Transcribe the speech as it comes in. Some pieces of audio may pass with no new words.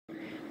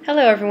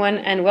Hello everyone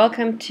and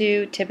welcome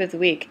to Tip of the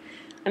Week.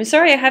 I'm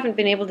sorry I haven't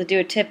been able to do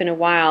a tip in a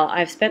while.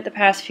 I've spent the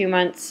past few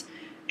months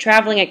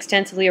traveling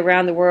extensively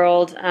around the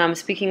world,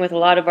 speaking with a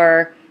lot of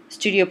our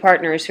studio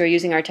partners who are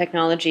using our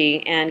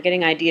technology and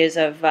getting ideas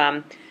of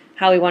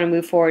how we want to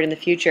move forward in the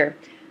future.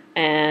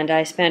 And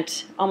I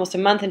spent almost a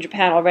month in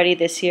Japan already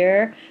this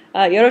year.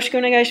 Yoroshiku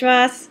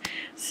onegaishimasu.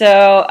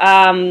 So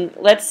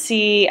let's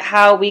see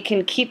how we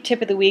can keep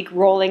Tip of the Week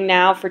rolling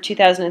now for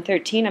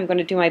 2013. I'm going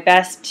to do my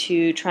best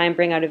to try and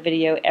bring out a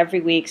video every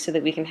week so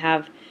that we can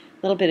have a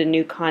little bit of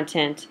new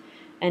content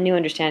and new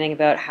understanding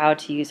about how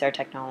to use our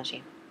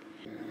technology.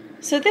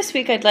 So this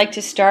week I'd like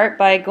to start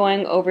by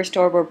going over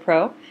Storyboard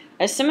Pro.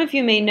 As some of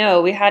you may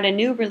know, we had a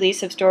new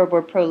release of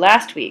Storyboard Pro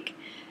last week.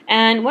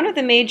 And one of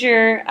the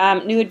major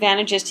new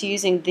advantages to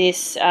using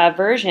this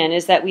version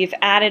is that we've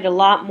added a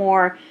lot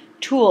more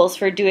tools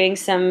for doing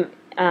some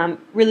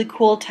really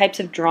cool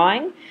types of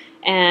drawing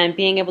and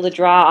being able to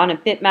draw on a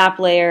bitmap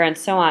layer and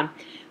so on.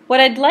 What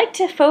I'd like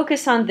to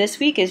focus on this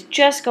week is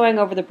just going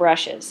over the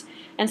brushes.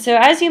 And so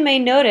as you may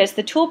notice,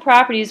 the Tool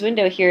Properties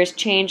window here has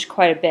changed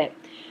quite a bit.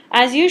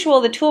 As usual,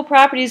 the Tool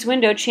Properties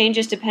window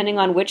changes depending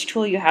on which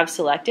tool you have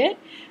selected.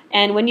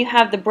 And when you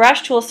have the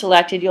brush tool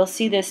selected, you'll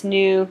see this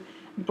new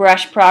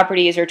brush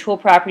properties or tool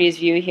properties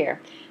view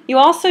here. You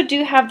also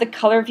do have the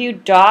color view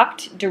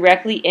docked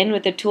directly in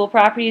with the tool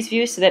properties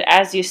view so that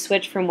as you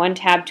switch from one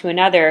tab to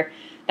another,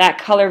 that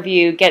color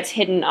view gets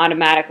hidden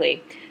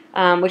automatically,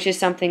 which is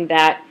something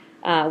that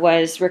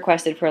was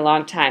requested for a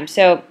long time.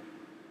 So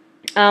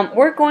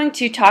we're going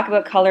to talk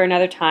about color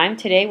another time.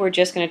 Today we're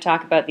just going to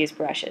talk about these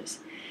brushes.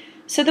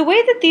 So the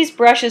way that these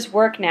brushes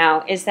work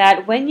now is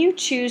that when you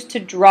choose to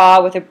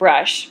draw with a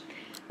brush,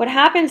 what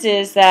happens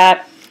is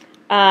that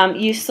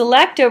you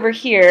select over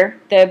here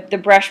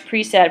the brush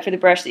preset for the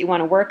brush that you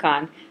want to work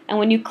on, and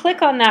when you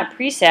click on that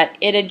preset,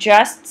 it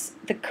adjusts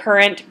the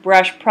current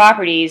brush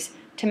properties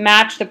to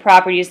match the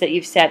properties that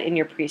you've set in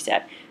your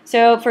preset.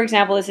 So for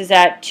example, this is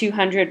at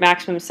 200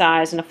 maximum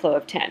size and a flow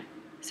of 10.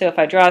 So if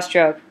I draw a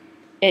stroke,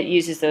 it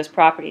uses those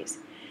properties.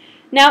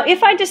 Now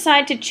if I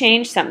decide to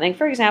change something,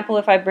 for example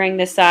if I bring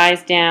the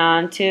size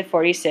down to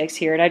 46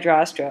 here and I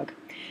draw a stroke,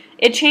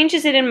 it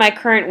changes it in my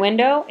current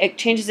window, it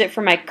changes it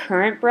for my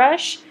current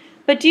brush.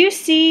 But do you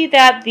see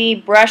that the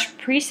brush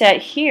preset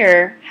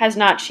here has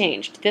not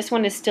changed? This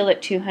one is still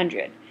at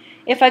 200.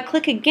 If I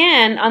click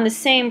again on the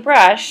same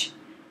brush,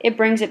 it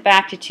brings it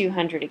back to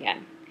 200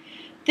 again.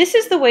 This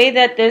is the way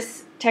that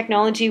this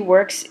technology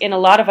works in a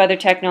lot of other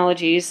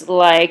technologies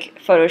like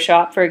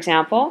Photoshop, for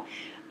example,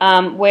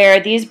 where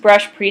these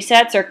brush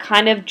presets are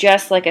kind of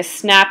just like a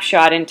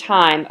snapshot in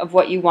time of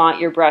what you want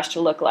your brush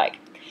to look like.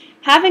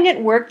 Having it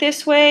work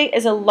this way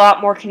is a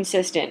lot more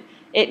consistent.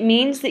 It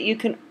means that you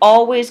can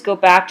always go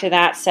back to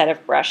that set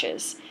of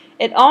brushes.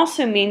 It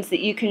also means that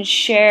you can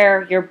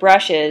share your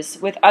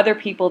brushes with other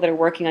people that are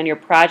working on your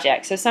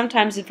project. So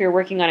sometimes if you're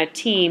working on a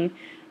team,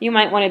 you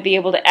might want to be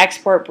able to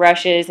export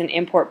brushes and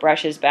import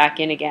brushes back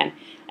in again.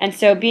 And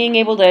so being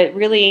able to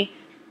really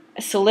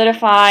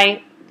solidify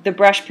the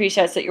brush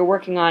presets that you're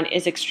working on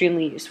is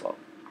extremely useful.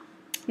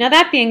 Now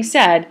that being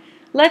said,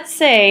 let's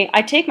say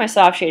I take my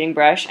soft shading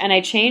brush and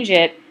I change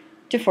it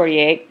to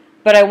 48,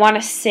 but I want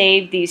to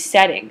save these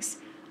settings.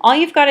 All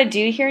you've got to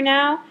do here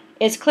now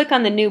is click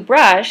on the new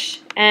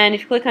brush, and if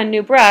you click on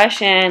new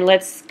brush, and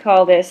let's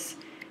call this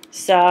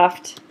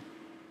soft,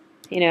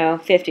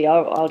 50,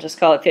 I'll just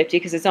call it 50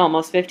 because it's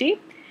almost 50,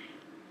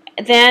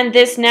 then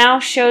this now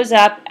shows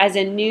up as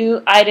a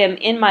new item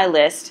in my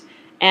list,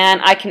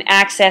 and I can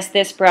access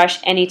this brush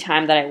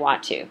anytime that I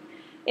want to.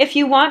 If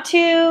you want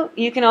to,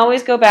 you can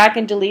always go back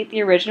and delete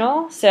the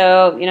original,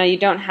 so you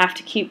don't have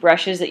to keep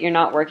brushes that you're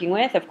not working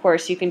with. Of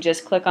course, you can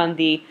just click on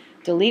the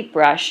delete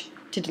brush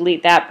to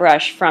delete that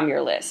brush from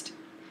your list.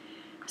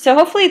 So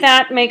hopefully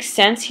that makes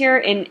sense here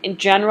in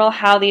general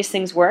how these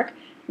things work.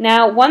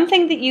 Now one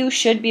thing that you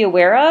should be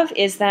aware of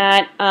is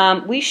that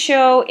we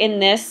show in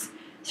this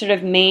sort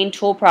of main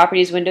tool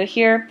properties window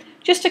here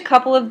just a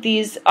couple of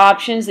these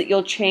options that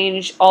you'll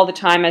change all the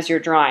time as you're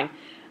drawing.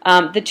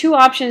 The two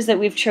options that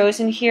we've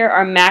chosen here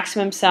are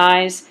maximum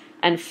size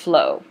and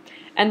flow.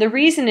 And the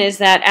reason is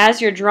that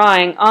as you're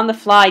drawing on the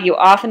fly, you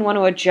often want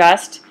to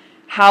adjust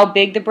how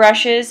big the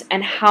brush is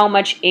and how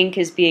much ink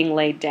is being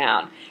laid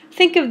down.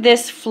 Think of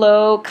this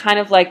flow kind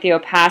of like the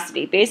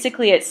opacity.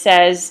 Basically it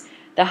says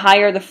the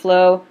higher the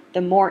flow,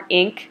 the more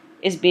ink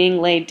is being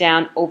laid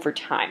down over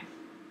time.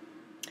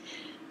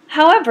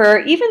 However,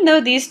 even though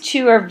these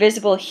two are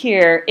visible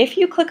here, if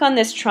you click on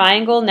this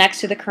triangle next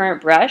to the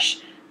current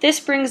brush,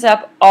 this brings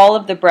up all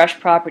of the brush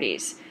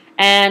properties.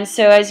 And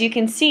so as you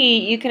can see,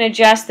 you can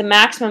adjust the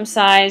maximum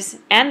size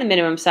and the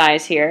minimum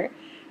size here.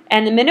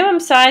 And the minimum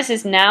size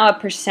is now a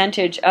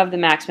percentage of the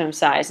maximum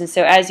size. And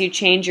so as you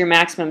change your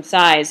maximum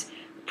size,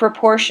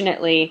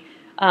 proportionately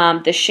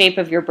the shape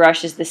of your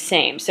brush is the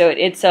same. So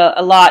it's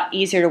a lot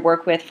easier to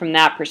work with from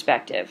that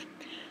perspective.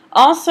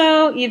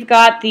 Also, you've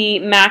got the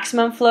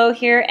maximum flow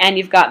here and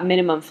you've got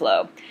minimum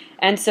flow.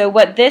 And so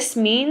what this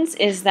means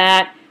is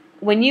that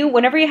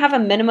whenever you have a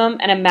minimum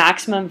and a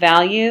maximum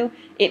value,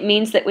 it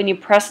means that when you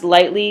press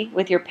lightly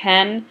with your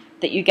pen,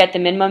 that you get the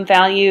minimum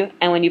value,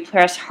 and when you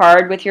press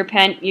hard with your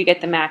pen, you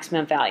get the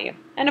maximum value.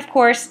 And of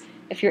course,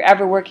 if you're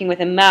ever working with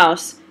a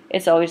mouse,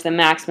 it's always the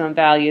maximum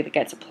value that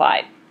gets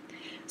applied.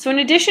 So in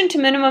addition to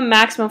minimum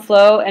maximum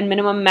flow and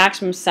minimum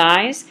maximum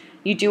size,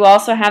 you do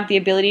also have the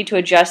ability to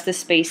adjust the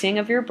spacing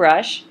of your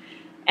brush.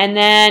 And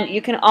then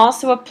you can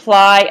also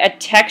apply a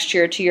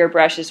texture to your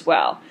brush as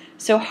well.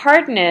 So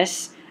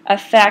hardness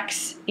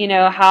affects,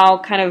 how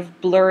kind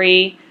of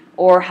blurry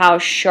or how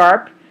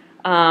sharp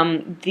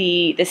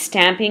the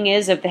stamping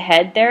is of the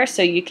head there.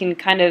 So you can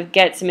kind of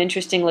get some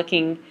interesting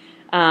looking,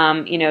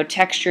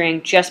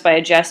 texturing just by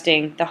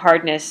adjusting the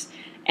hardness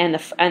and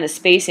the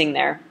spacing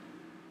there.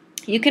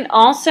 You can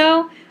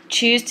also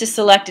choose to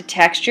select a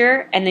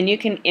texture, and then you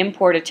can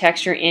import a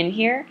texture in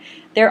here.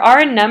 There are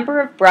a number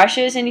of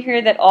brushes in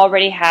here that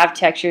already have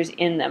textures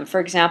in them. For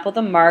example,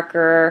 the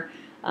marker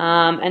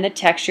and the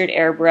textured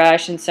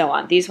airbrush and so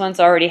on. These ones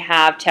already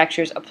have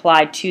textures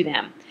applied to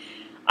them.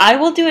 I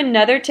will do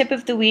another tip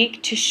of the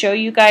week to show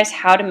you guys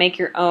how to make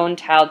your own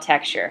tiled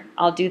texture.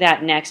 I'll do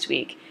that next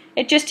week.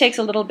 It just takes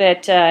a little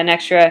bit, an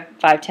extra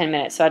 5-10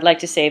 minutes, so I'd like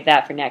to save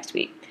that for next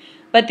week.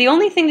 But the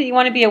only thing that you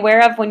want to be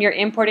aware of when you're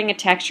importing a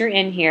texture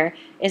in here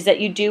is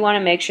that you do want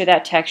to make sure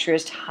that texture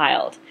is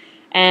tiled.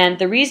 And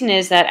the reason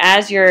is that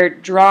as you're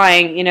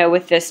drawing,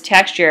 with this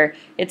texture,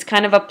 it's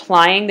kind of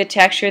applying the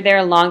texture there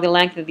along the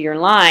length of your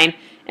line.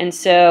 And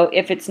so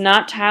if it's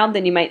not tiled,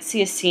 then you might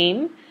see a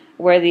seam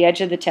where the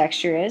edge of the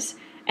texture is.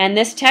 And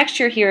this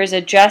texture here is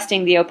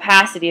adjusting the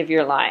opacity of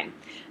your line.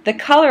 The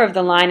color of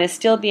the line is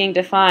still being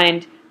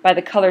defined by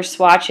the color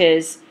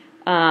swatches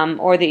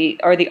or the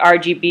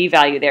RGB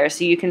value there.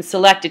 So you can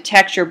select a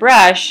texture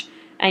brush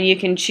and you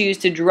can choose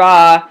to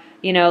draw,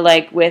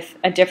 like with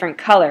a different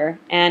color,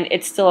 and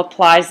it still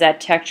applies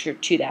that texture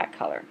to that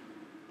color.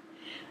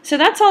 So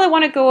that's all I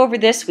want to go over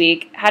this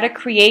week, how to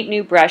create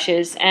new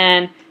brushes.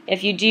 And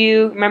if you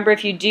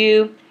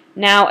do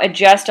now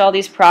adjust all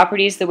these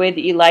properties the way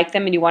that you like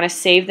them and you want to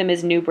save them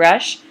as new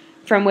brush,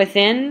 from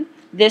within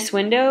this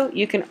window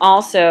you can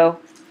also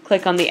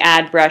click on the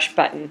Add Brush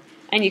button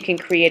and you can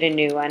create a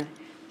new one.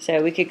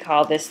 So we could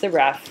call this the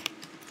rough.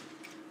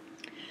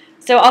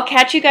 So I'll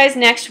catch you guys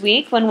next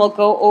week when we'll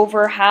go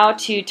over how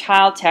to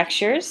tile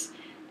textures,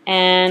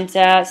 and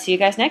see you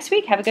guys next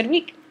week. Have a good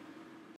week.